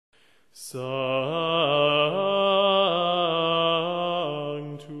Sanctus,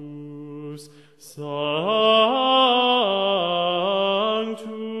 Sanctus,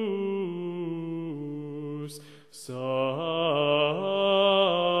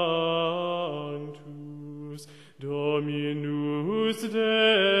 Sanctus, Dominus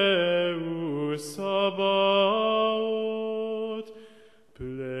Deus Sabaoth,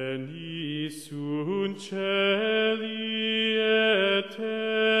 plenis sunt celi et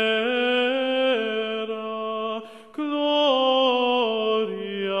terra, gloria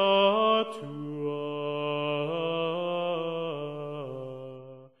tua.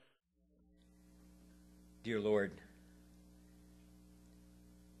 Dear Lord,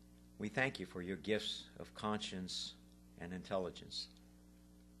 we thank you for your gifts of conscience and intelligence.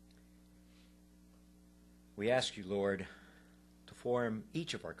 We ask you, Lord, to form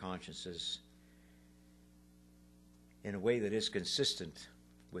each of our consciences in a way that is consistent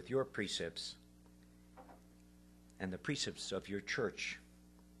with your precepts and the precepts of your church,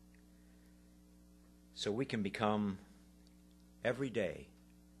 so we can become every day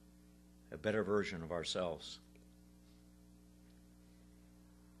a better version of ourselves.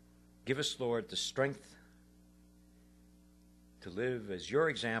 Give us, Lord, the strength to live as your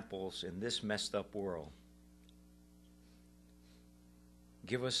examples in this messed up world.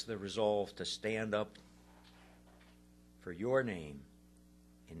 Give us the resolve to stand up for your name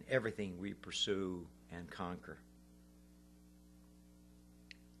in everything we pursue and conquer.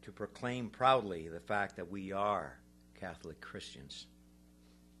 To proclaim proudly the fact that we are Catholic Christians.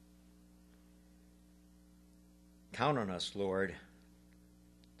 Count on us, Lord,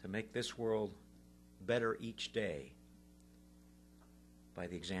 to make this world better each day by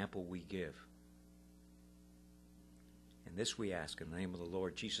the example we give. And this we ask in the name of the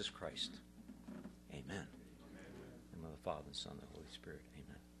Lord Jesus Christ. Amen. In the name of the Father, and Son, and the Holy Spirit.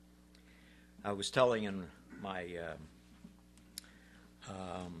 Amen. I was telling in my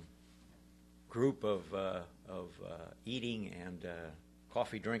group of eating and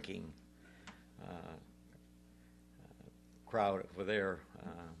coffee drinking crowd over there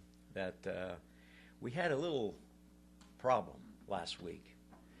that we had a little problem last week,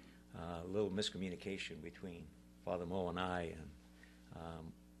 a little miscommunication between Father Mo and I, and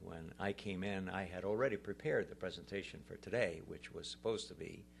when I came in, I had already prepared the presentation for today, which was supposed to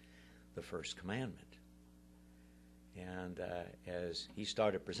be the first commandment. And as he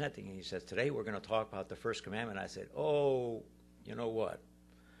started presenting, he says, today we're going to talk about the first commandment. I said, oh, you know what?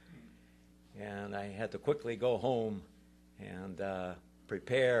 And I had to quickly go home and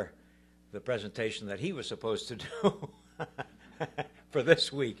prepare the presentation that he was supposed to do for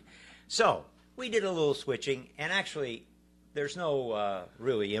this week. So we did a little switching, and actually there's no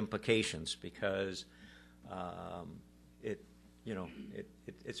really implications, because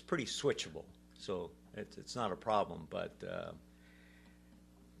it's pretty switchable, so it's not a problem. But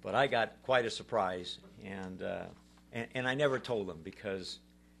I got quite a surprise, and I never told him, because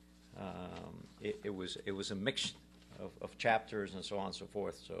it was a mix of chapters and so on and so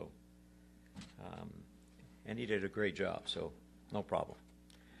forth. So and he did a great job, so no problem.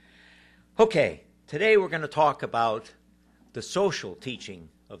 Okay, today we're going to talk about the social teaching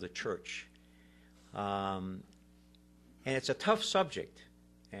of the church. And it's a tough subject,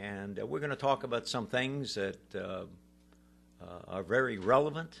 and we're going to talk about some things that are very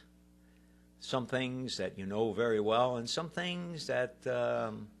relevant, some things that you know very well, and some things that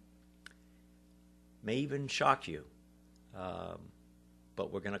may even shock you.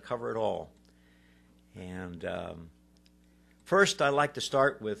 But we're going to cover it all. And first, I'd like to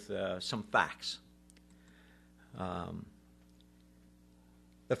start with some facts.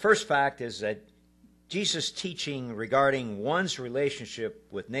 The first fact is that Jesus' teaching regarding one's relationship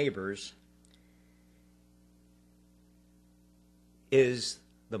with neighbors is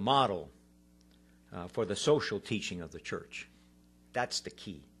the model for the social teaching of the church. That's the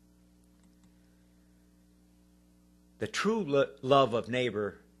key. The true love of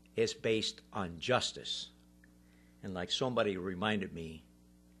neighbor is based on justice. And like somebody reminded me,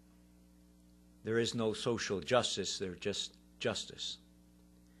 there is no social justice, there's just justice.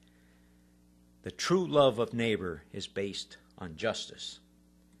 The true love of neighbor is based on justice.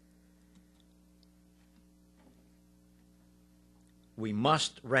 We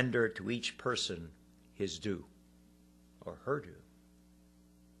must render to each person his due, or her due.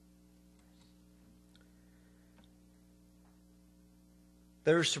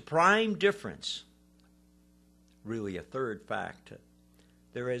 There's a prime difference, really a third fact.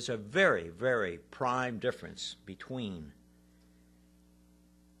 There is a very, very prime difference between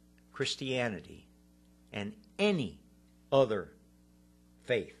Christianity and any other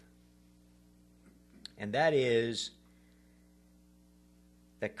faith and that is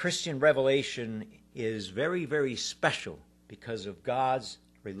that Christian revelation is very, very special because of God's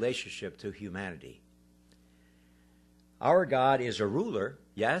relationship to humanity. Our God is a ruler,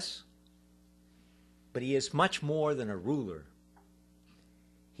 yes, but he is much more than a ruler.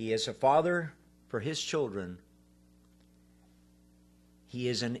 He is a father for his children. He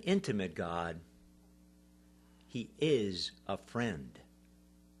is an intimate God. He is a friend.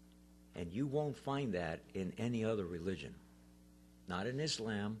 And you won't find that in any other religion. Not in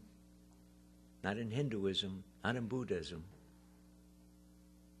Islam, not in Hinduism, not in Buddhism.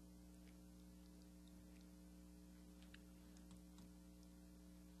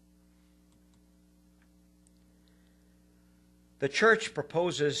 The church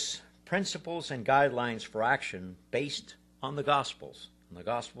proposes principles and guidelines for action based on the Gospels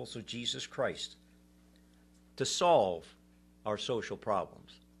of Jesus Christ, to solve our social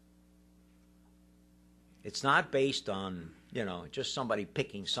problems. It's not based on, just somebody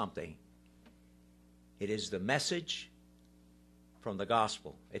picking something. It is the message from the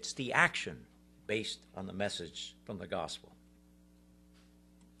gospel. It's the action based on the message from the gospel.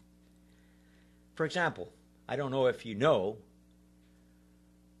 For example, I don't know if you know,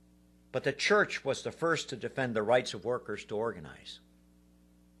 but the church was the first to defend the rights of workers to organize.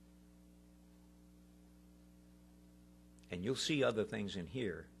 And you'll see other things in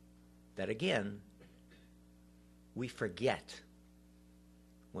here that, again, we forget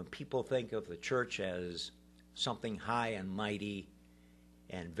when people think of the church as something high and mighty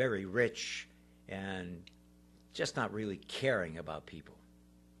and very rich and just not really caring about people.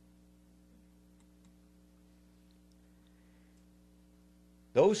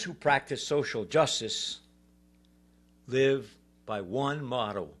 Those who practice social justice live by one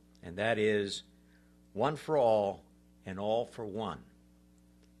motto, and that is one for all and all for one.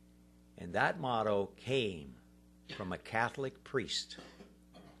 And that motto came from a Catholic priest,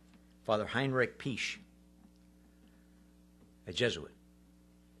 Father Heinrich Piesch, a Jesuit.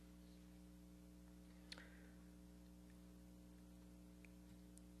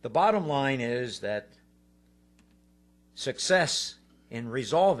 The bottom line is that success in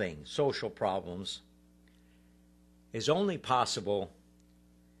resolving social problems is only possible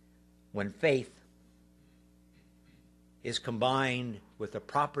when faith is combined with the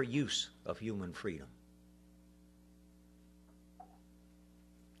proper use of human freedom.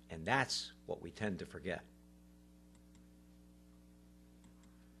 And that's what we tend to forget.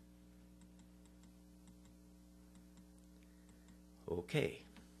 Okay.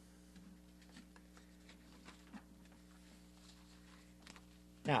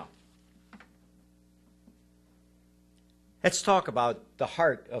 Now, let's talk about the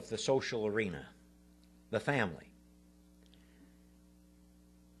heart of the social arena, the family.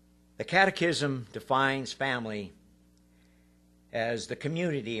 The Catechism defines family as the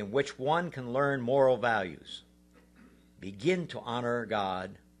community in which one can learn moral values, begin to honor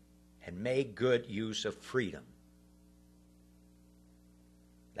God, and make good use of freedom.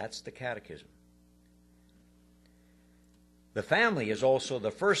 That's the Catechism. The family is also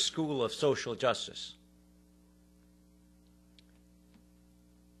the first school of social justice.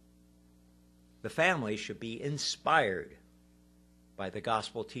 The family should be inspired by the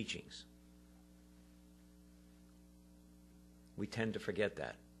gospel teachings. We tend to forget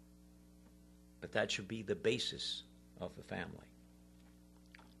that. But that should be the basis of the family.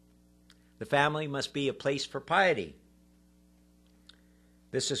 The family must be a place for piety.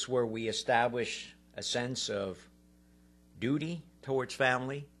 This is where we establish a sense of duty towards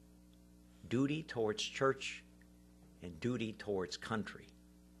family, duty towards church, and duty towards country.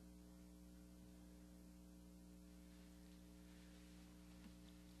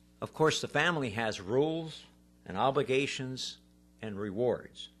 Of course, the family has rules and obligations and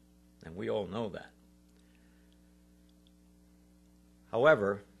rewards, and we all know that.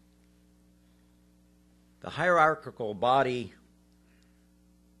 However, the hierarchical body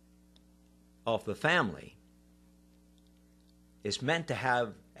of the family is meant to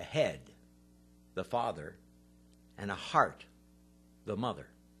have a head, the father, and a heart, the mother.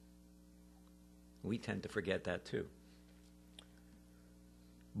 We tend to forget that too.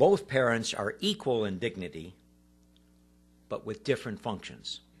 Both parents are equal in dignity, but with different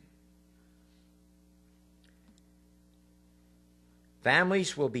functions.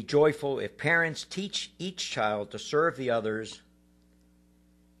 Families will be joyful if parents teach each child to serve the others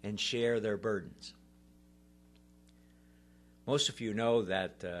and share their burdens. Most of you know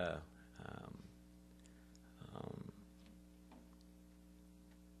that the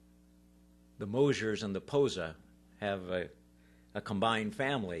Mosiers and the Posa have a combined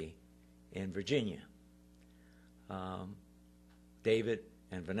family in Virginia. David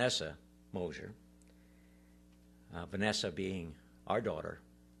and Vanessa Mosier, Vanessa being our daughter,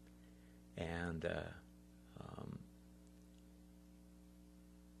 and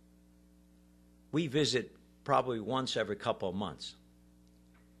we visit probably once every couple of months.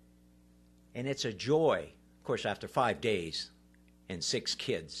 And it's a joy. Of course, after 5 days and 6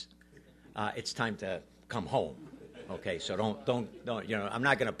 kids, it's time to come home. Okay, so don't I'm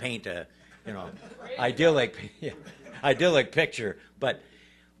not going to paint a, idyllic picture, but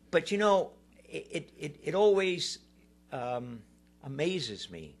it always amazes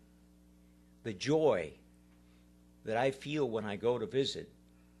me the joy that I feel when I go to visit.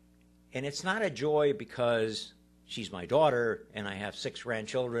 And it's not a joy because she's my daughter and I have 6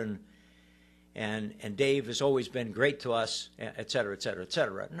 grandchildren and Dave has always been great to us, et cetera, et cetera, et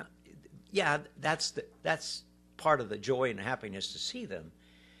cetera. No, yeah, that's part of the joy and happiness to see them.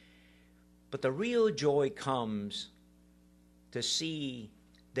 But the real joy comes to see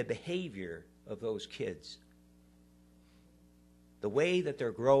the behavior of those kids, the way that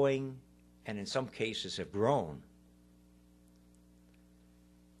they're growing, and in some cases have grown,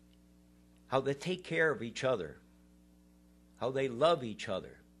 how they take care of each other, how they love each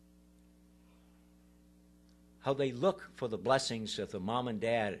other, how they look for the blessings of the mom and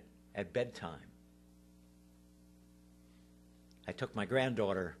dad at bedtime. I took my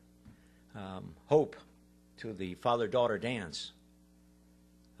granddaughter, Hope, to the father-daughter dance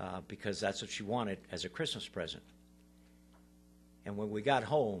because that's what she wanted as a Christmas present. And when we got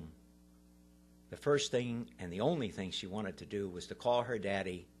home, the first thing and the only thing she wanted to do was to call her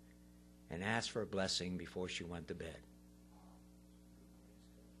daddy and ask for a blessing before she went to bed.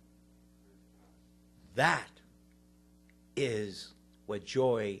 That is what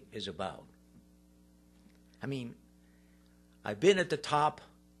joy is about. I mean, I've been at the top,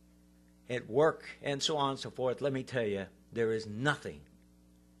 at work, and so on and so forth. Let me tell you, there is nothing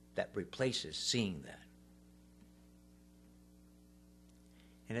that replaces seeing that.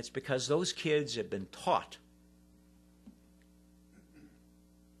 And it's because those kids have been taught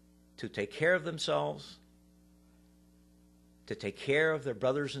to take care of themselves, to take care of their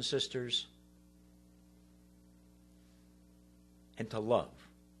brothers and sisters, and to love.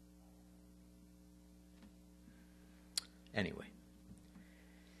 Anyway,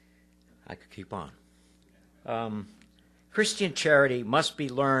 I could keep on. Christian charity must be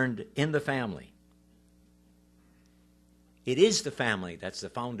learned in the family. It is the family that's the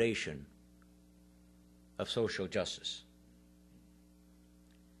foundation of social justice.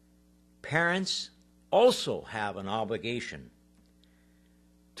 Parents also have an obligation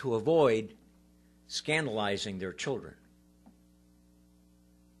to avoid scandalizing their children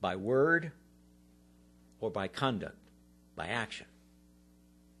by word or by conduct, by action.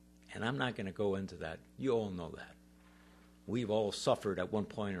 And I'm not going to go into that. You all know that. We've all suffered at one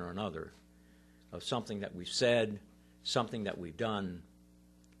point or another of something that we've said, something that we've done,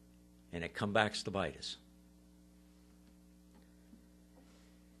 and it comes back to bite us.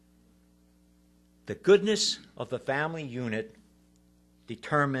 The goodness of the family unit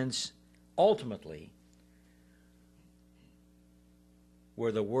determines ultimately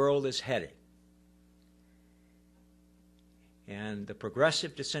where the world is headed. And the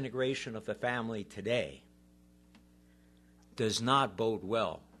progressive disintegration of the family today does not bode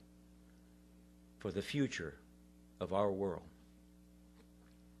well for the future of our world.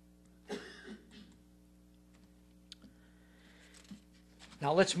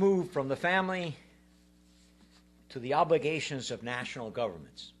 Now let's move from the family to the obligations of national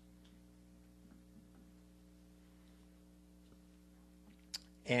governments.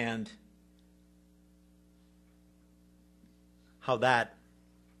 And how that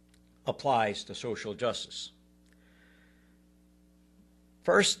applies to social justice.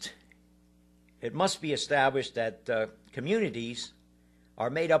 First, it must be established that communities are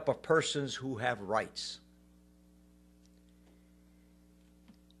made up of persons who have rights.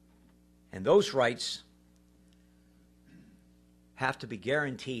 And those rights have to be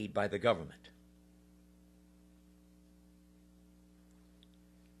guaranteed by the government.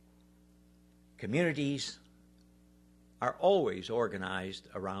 Communities are always organized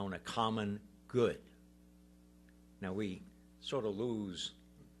around a common good. Now we sort of lose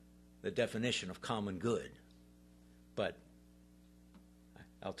the definition of common good, but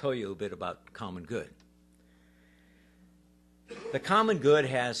I'll tell you a bit about common good. The common good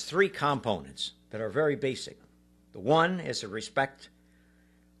has 3 components that are very basic. The one is a respect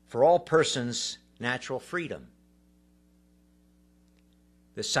for all persons' natural freedom.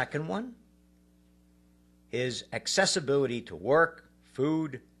 The second one is accessibility to work,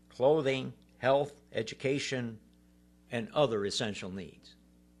 food, clothing, health, education, and other essential needs.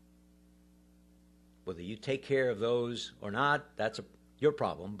 Whether you take care of those or not, that's your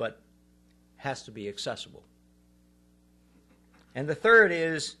problem, but has to be accessible. And the third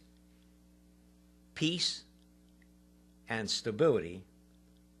is peace and stability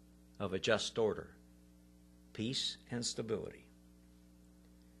of a just order. Peace and stability.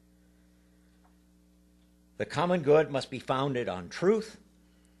 The common good must be founded on truth,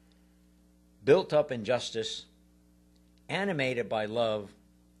 built up in justice, animated by love,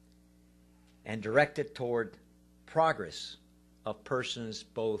 and directed toward progress of persons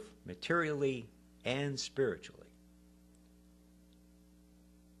both materially and spiritually.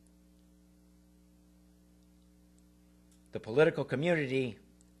 The political community,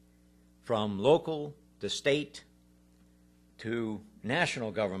 from local to state to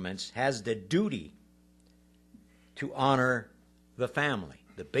national governments, has the duty to honor the family,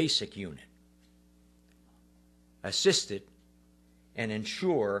 the basic unit, assist it, and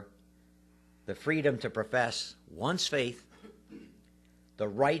ensure the freedom to profess one's faith, the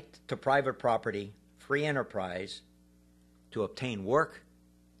right to private property, free enterprise, to obtain work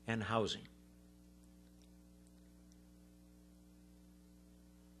and housing,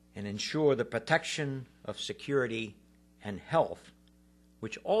 and ensure the protection of security and health,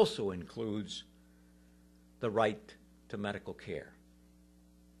 which also includes the right to medical care.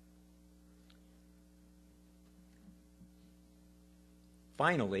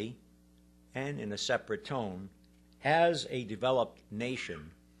 Finally, and in a separate tone, as a developed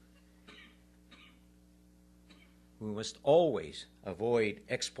nation, we must always avoid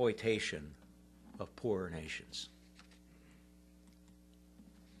exploitation of poorer nations.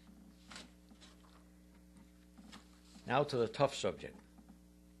 Now to the tough subject.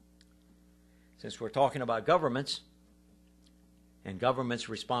 Since we're talking about governments and government's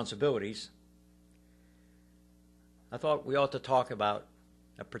responsibilities, I thought we ought to talk about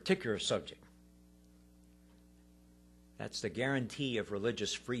a particular subject. That's the guarantee of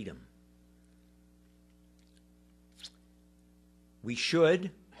religious freedom. We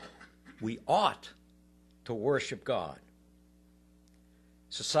ought to worship God.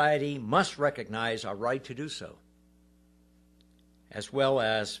 Society must recognize our right to do so, as well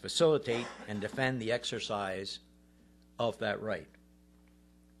as facilitate and defend the exercise of that right.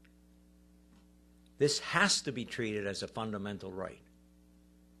 This has to be treated as a fundamental right.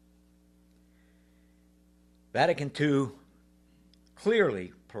 Vatican II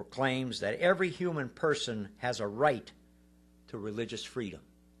clearly proclaims that every human person has a right to religious freedom,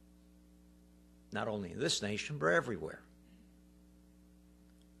 not only in this nation, but everywhere.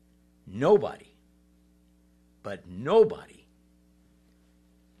 Nobody, but nobody,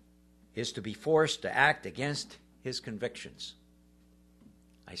 is to be forced to act against his convictions.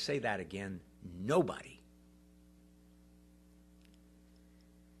 I say that again, nobody.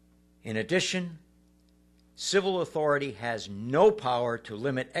 In addition, civil authority has no power to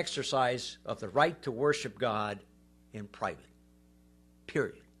limit exercise of the right to worship God in private.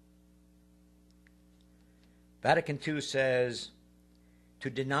 Period. Vatican II says, to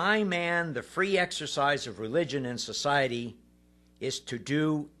deny man the free exercise of religion in society is to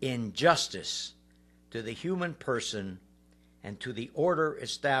do injustice to the human person and to the order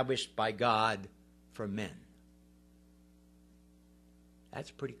established by God for men.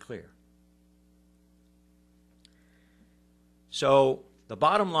 That's pretty clear. So the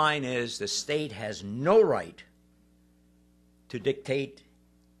bottom line is the state has no right to dictate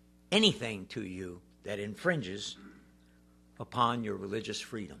anything to you that infringes upon your religious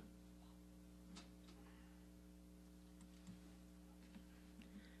freedom.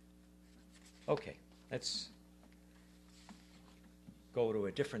 Okay, let's go to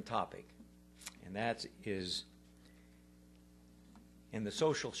a different topic, and that is in the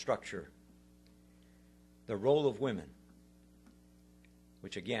social structure, the role of women,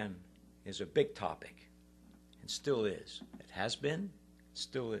 which again is a big topic and still is. It has been,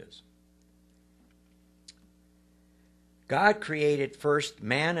 still is. God created first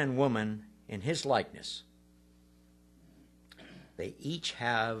man and woman in his likeness. They each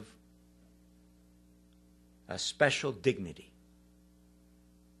have a special dignity.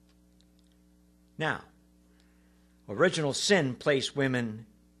 Now, original sin placed women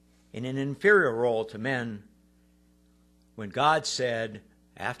in an inferior role to men when God said,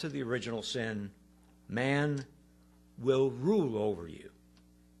 after the original sin, man will rule over you.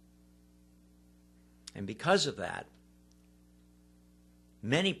 And because of that,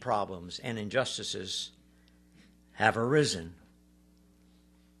 many problems and injustices have arisen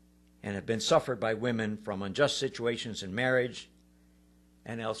and have been suffered by women from unjust situations in marriage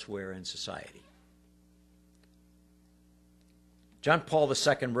and elsewhere in society. John Paul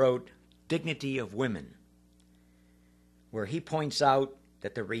II wrote Dignity of Women, where he points out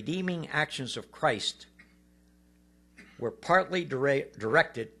that the redeeming actions of Christ were partly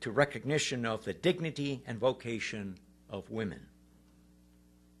directed to recognition of the dignity and vocation of women.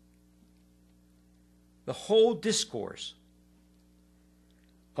 The whole discourse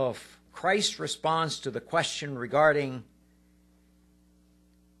of Christ's response to the question regarding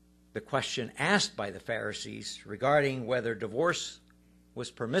the question asked by the Pharisees regarding whether divorce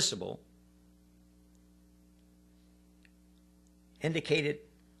was permissible indicated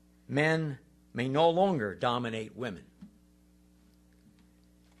men may no longer dominate women.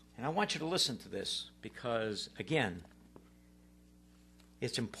 And I want you to listen to this because, again,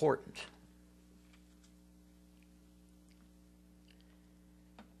 it's important.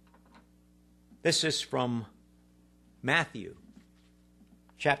 This is from Matthew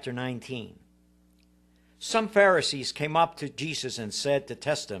chapter 19. Some Pharisees came up to Jesus and said to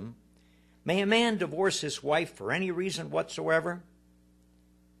test him, "May a man divorce his wife for any reason whatsoever?"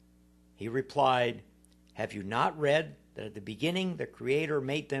 He replied, "Have you not read that at the beginning the Creator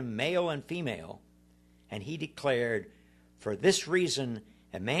made them male and female? And he declared, 'For this reason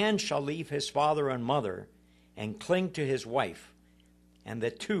a man shall leave his father and mother and cling to his wife, and the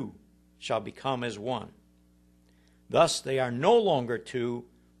two shall become as one. Thus they are no longer two,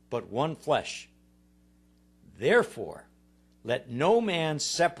 but one flesh. Therefore, let no man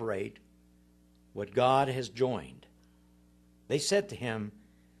separate what God has joined.' They said to him,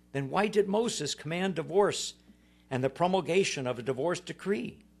 'Then why did Moses command divorce and the promulgation of a divorce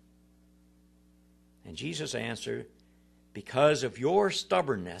decree?' And Jesus answered, 'Because of your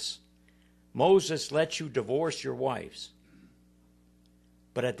stubbornness, Moses let you divorce your wives.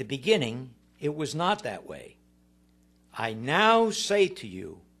 But at the beginning, it was not that way. I now say to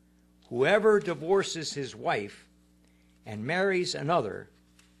you, whoever divorces his wife and marries another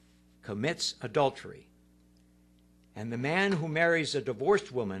commits adultery. And the man who marries a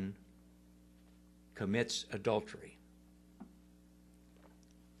divorced woman commits adultery.'"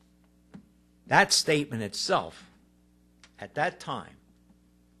 That statement itself, at that time,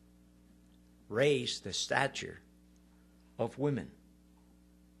 raised the stature of women.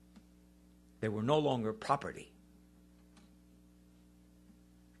 They were no longer property.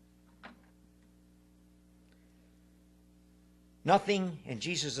 Nothing in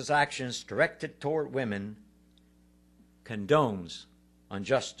Jesus' actions directed toward women condones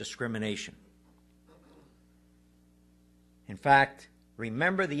unjust discrimination. In fact,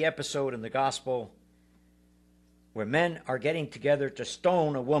 remember the episode in the gospel where men are getting together to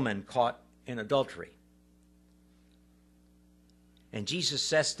stone a woman caught in adultery. And Jesus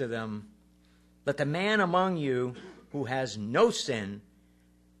says to them, "Let the man among you who has no sin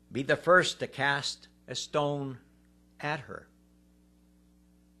be the first to cast a stone at her."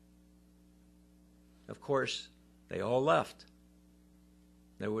 Of course, they all left.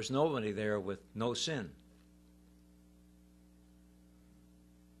 There was nobody there with no sin.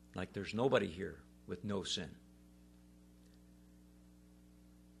 Like there's nobody here with no sin.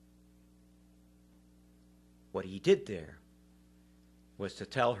 What he did there was to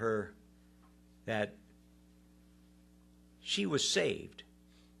tell her that she was saved,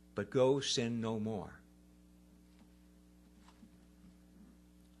 but go sin no more.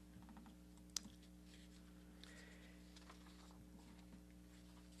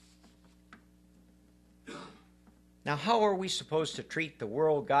 Now, how are we supposed to treat the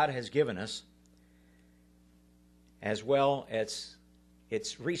world God has given us as well as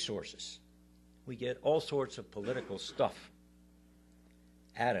its resources? We get all sorts of political stuff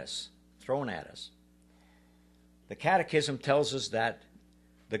at us, thrown at us. The Catechism tells us that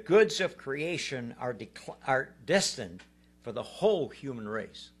the goods of creation are destined for the whole human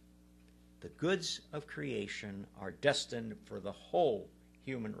race. The goods of creation are destined for the whole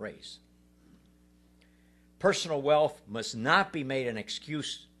human race. Personal wealth must not be made an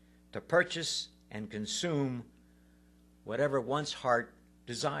excuse to purchase and consume whatever one's heart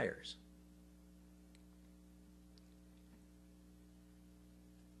desires.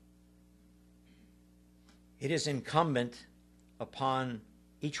 It is incumbent upon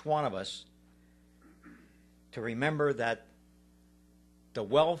each one of us to remember that the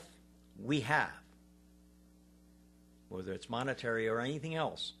wealth we have, whether it's monetary or anything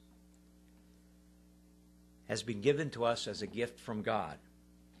else, has been given to us as a gift from God.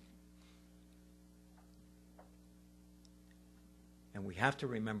 And we have to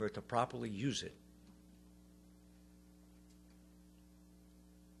remember to properly use it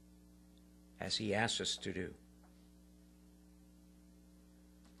as He asks us to do.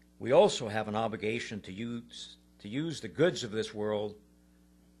 We also have an obligation to use to use the goods of this world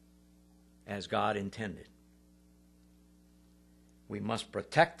as God intended. We must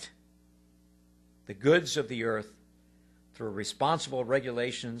protect the goods of the earth through responsible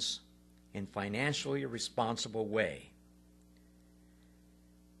regulations in financially responsible way.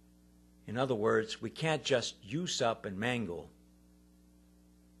 In other words, we can't just use up and mangle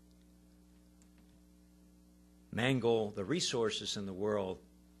the resources in the world,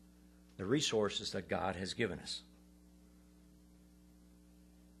 the resources that God has given us.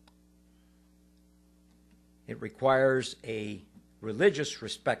 It requires a religious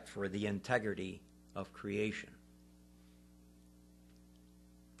respect for the integrity of creation.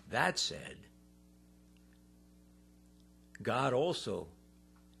 That said, God also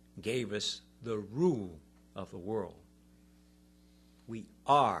gave us the rule of the world. We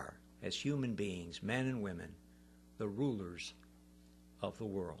are, as human beings, men and women, the rulers of the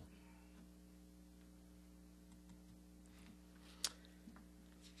world.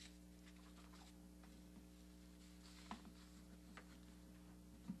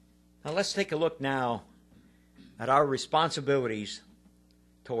 Now let's take a look now at our responsibilities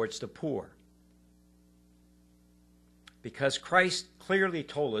towards the poor. Because Christ clearly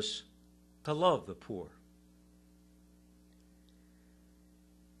told us to love the poor.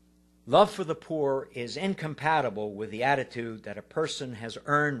 Love for the poor is incompatible with the attitude that a person has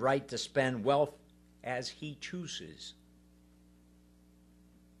earned right to spend wealth as he chooses.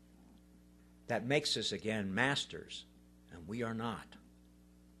 That makes us, again, masters, and we are not.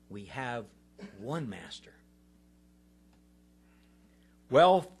 We have one master.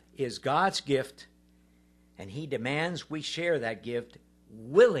 Wealth is God's gift, and he demands we share that gift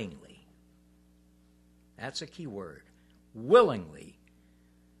willingly. That's a key word. Willingly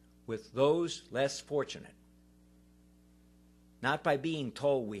with those less fortunate. Not by being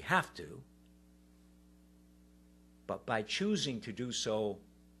told we have to, but by choosing to do so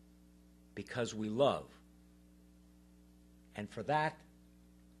because we love. And for that,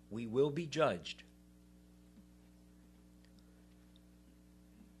 we will be judged.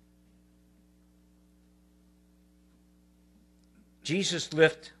 Jesus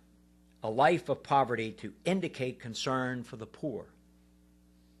lived a life of poverty to indicate concern for the poor.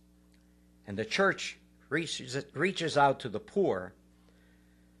 And the church reaches out to the poor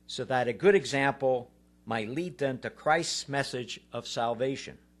so that a good example might lead them to Christ's message of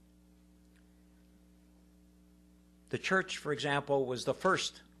salvation. The church, for example, was the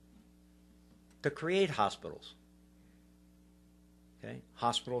first to create hospitals. Okay?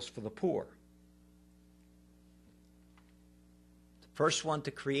 Hospitals for the poor. The first one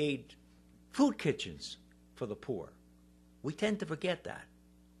to create food kitchens for the poor. We tend to forget that.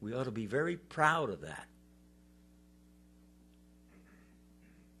 We ought to be very proud of that.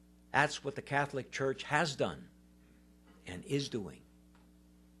 That's what the Catholic Church has done and is doing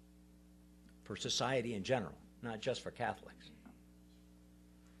for society in general, not just for Catholics.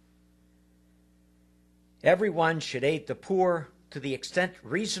 Everyone should aid the poor to the extent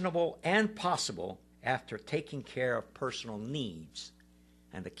reasonable and possible after taking care of personal needs.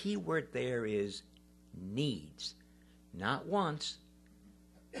 And the key word there is needs. Not wants,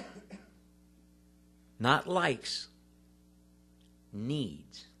 not likes,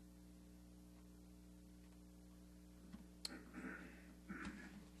 needs.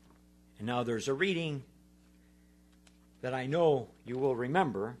 And now there's a reading that I know you will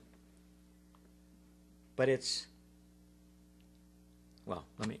remember, but it's, well,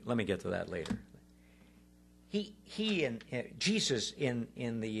 let me get to that later. He and Jesus in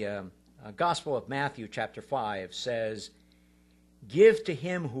the Gospel of Matthew chapter 5 says, "Give to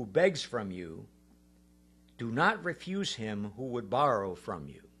him who begs from you. Do not refuse him who would borrow from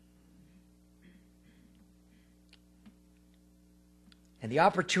you." And the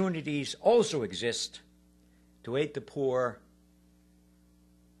opportunities also exist to aid the poor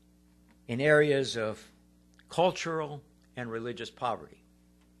in areas of cultural and religious poverty.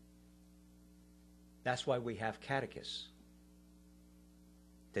 That's why we have catechists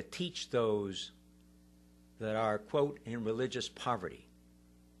to teach those that are, quote, in religious poverty.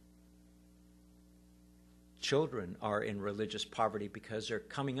 Children are in religious poverty because they're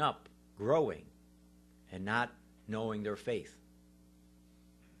coming up, growing, and not knowing their faith.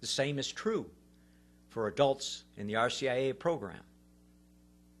 The same is true for adults in the RCIA program.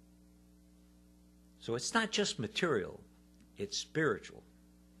 So it's not just material, it's spiritual.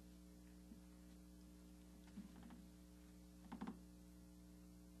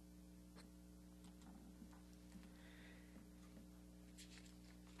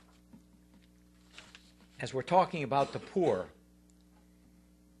 As we're talking about the poor,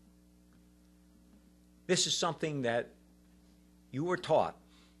 This is something that you were taught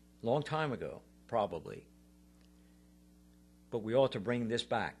a long time ago, probably. But we ought to bring this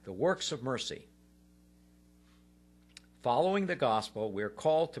back. The works of mercy. Following the gospel, we are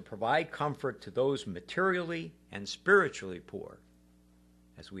called to provide comfort to those materially and spiritually poor,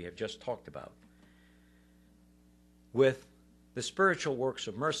 as we have just talked about, with the spiritual works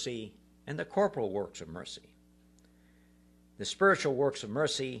of mercy and the corporal works of mercy. The spiritual works of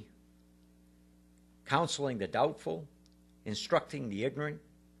mercy, counseling the doubtful, instructing the ignorant,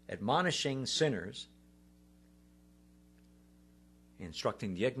 admonishing sinners.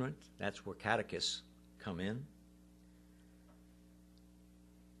 Instructing the ignorant, that's where catechists come in.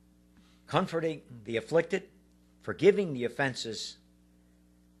 Comforting the afflicted, forgiving the offenses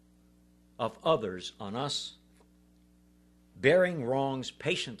of others on us, bearing wrongs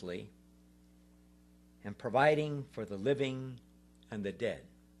patiently, and providing for the living and the dead,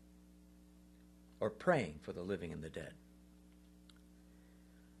 or praying for the living and the dead.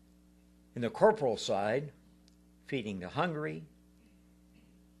 In the corporal side, feeding the hungry,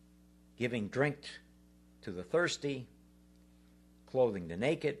 giving drink to the thirsty, clothing the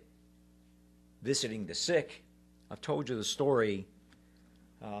naked, visiting the sick. I've told you the story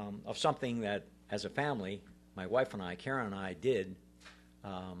of something that, as a family, my wife and I, Karen and I, did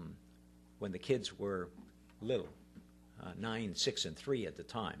when the kids were little, 9, 6, and 3 at the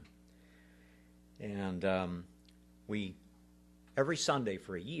time. And we, every Sunday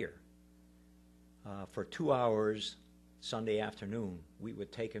for a year, for 2 hours, Sunday afternoon, we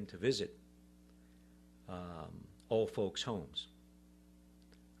would take him to visit old folks' homes.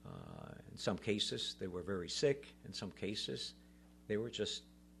 In some cases, they were very sick. In some cases, they were just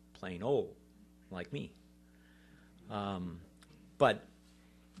plain old, like me. But,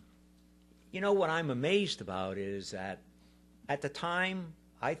 you know, what I'm amazed about is that at the time,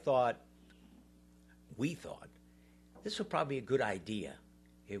 we thought, this would probably be a good idea.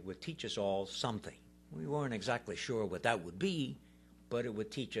 It would teach us all something. We weren't exactly sure what that would be, but it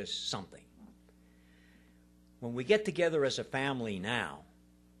would teach us something. When we get together as a family now,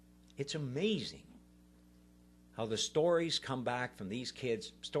 it's amazing how the stories come back from these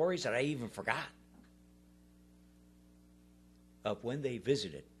kids, stories that I even forgot, of when they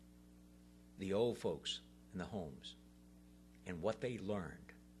visited the old folks in the homes and what they learned.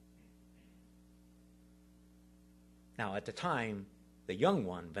 Now, at the time, the young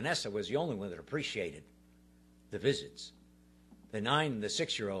one, Vanessa, was the only one that appreciated the visits. The 9 and the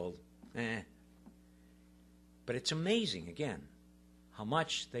 6-year-old, But it's amazing, again, how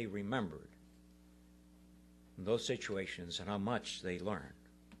much they remembered in those situations and how much they learned.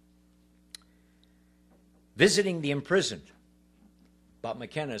 Visiting the imprisoned. Bob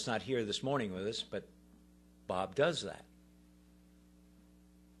McKenna is not here this morning with us, but Bob does that.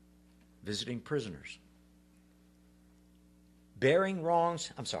 Visiting prisoners. Burying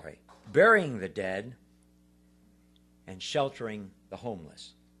the dead and sheltering the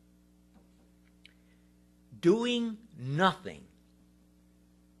homeless. Doing nothing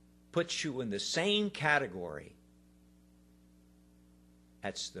puts you in the same category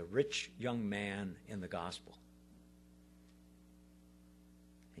as the rich young man in the gospel.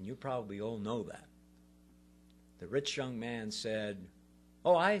 And you probably all know that. The rich young man said,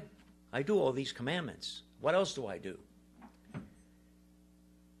 "Oh, I do all these commandments. What else do I do?"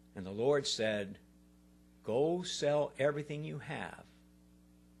 And the Lord said, "Go sell everything you have,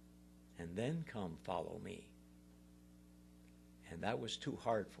 and then come follow me." And that was too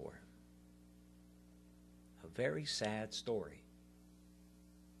hard for him. A very sad story.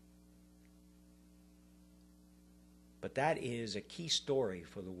 But that is a key story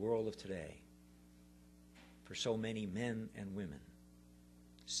for the world of today, for so many men and women.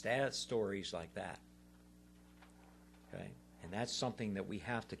 Sad stories like that. Okay? And that's something that we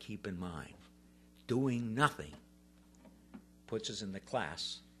have to keep in mind. Doing nothing puts us in the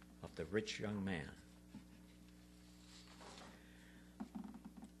class of the rich young man.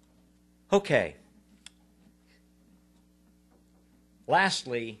 Okay.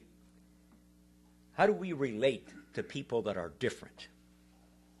 Lastly, how do we relate to people that are different?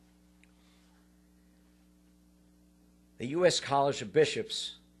 The U.S. College of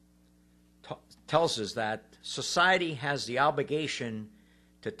Bishops tells us that society has the obligation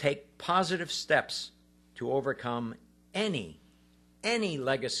to take positive steps to overcome any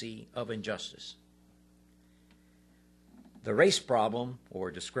legacy of injustice. The race problem, or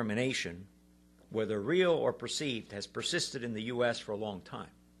discrimination, whether real or perceived, has persisted in the U.S. for a long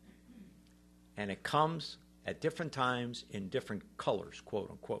time. And it comes at different times in different colors, quote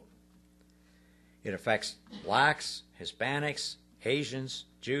unquote. It affects blacks, Hispanics, Asians,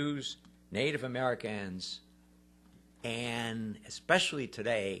 Jews, Native Americans, and especially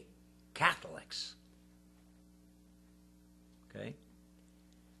today, Catholics. Okay?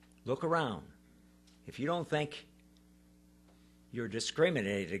 Look around. If you don't think you're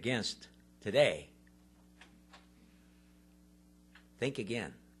discriminated against today, think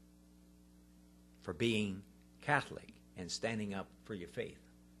again for being Catholic and standing up for your faith.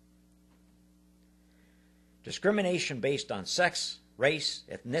 Discrimination based on sex, race,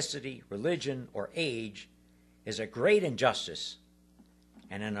 ethnicity, religion, or age is a great injustice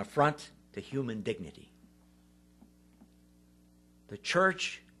and an affront to human dignity. The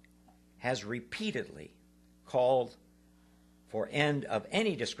Church has repeatedly called for end of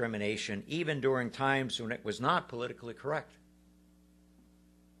any discrimination, even during times when it was not politically correct.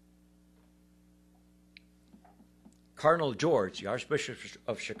 Cardinal George, the Archbishop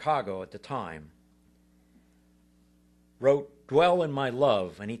of Chicago at the time, wrote, "Dwell in my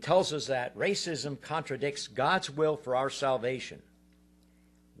love," and he tells us that racism contradicts God's will for our salvation.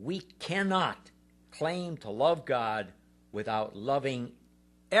 We cannot claim to love God without loving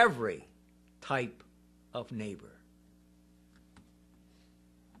every type of neighbor.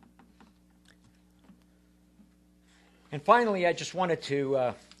 And finally, I just wanted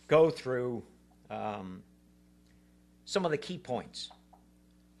to go through some of the key points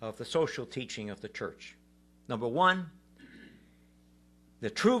of the social teaching of the Church. Number one, the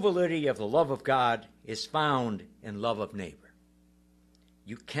true validity of the love of God is found in love of neighbor.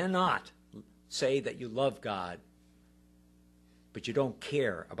 You cannot say that you love God, but you don't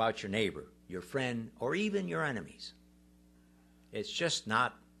care about your neighbor, your friend, or even your enemies. It's just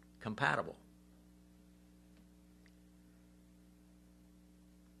not compatible.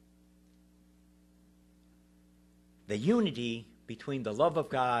 The unity between the love of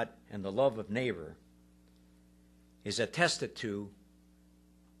God and the love of neighbor is attested to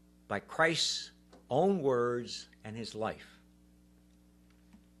by Christ's own words and his life.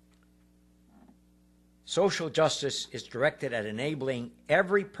 Social justice is directed at enabling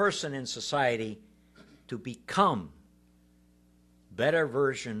every person in society to become a better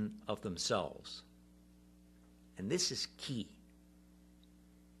version of themselves. And this is key.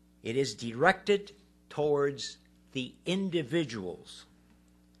 It is directed towards the individuals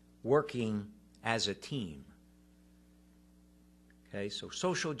working as a team. Okay, so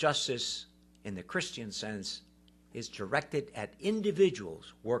social justice in the Christian sense is directed at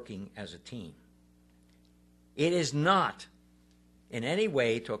individuals working as a team. It is not in any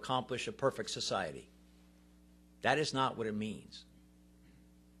way to accomplish a perfect society. That is not what it means.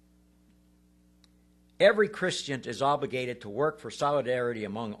 Every Christian is obligated to work for solidarity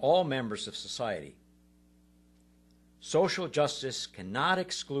among all members of society. Social justice cannot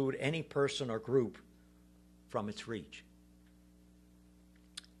exclude any person or group from its reach.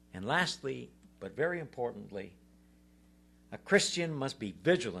 And lastly, but very importantly, a Christian must be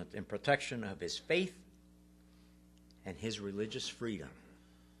vigilant in protection of his faith and his religious freedom.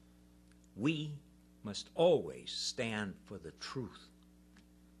 We must always stand for the truth.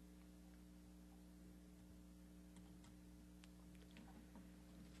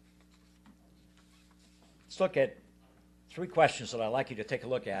 Let's look at 3 questions that I'd like you to take a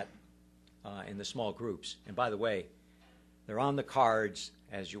look at in the small groups. And by the way, they're on the cards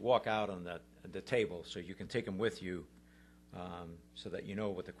as you walk out on the table, so you can take them with you so that you know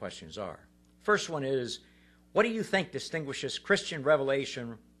what the questions are. First one is, what do you think distinguishes Christian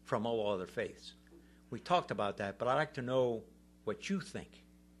revelation from all other faiths? We talked about that, but I'd like to know what you think.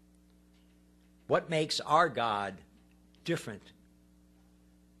 What makes our God different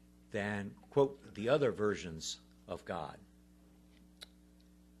than, quote, the other versions of God?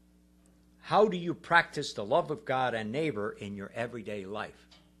 How do you practice the love of God and neighbor in your everyday life?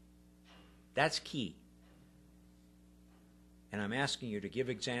 That's key. And I'm asking you to give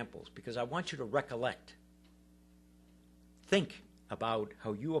examples because I want you to recollect. Think about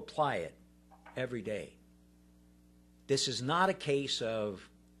how you apply it every day. This is not a case of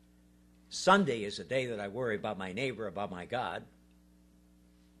Sunday is a day that I worry about my neighbor, about my God.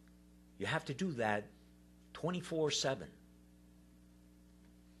 You have to do that 24/7.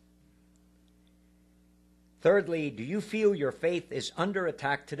 Thirdly, do you feel your faith is under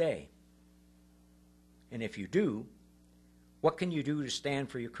attack today? And if you do, what can you do to stand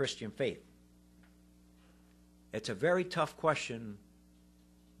for your Christian faith? It's a very tough question,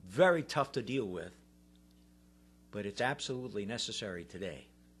 very tough to deal with, but it's absolutely necessary today.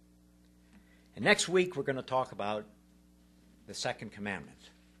 And next week, we're going to talk about the second commandment.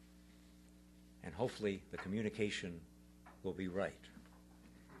 And hopefully, the communication will be right.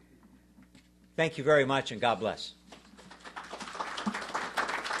 Thank you very much, and God bless.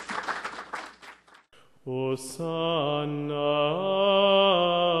 Hosanna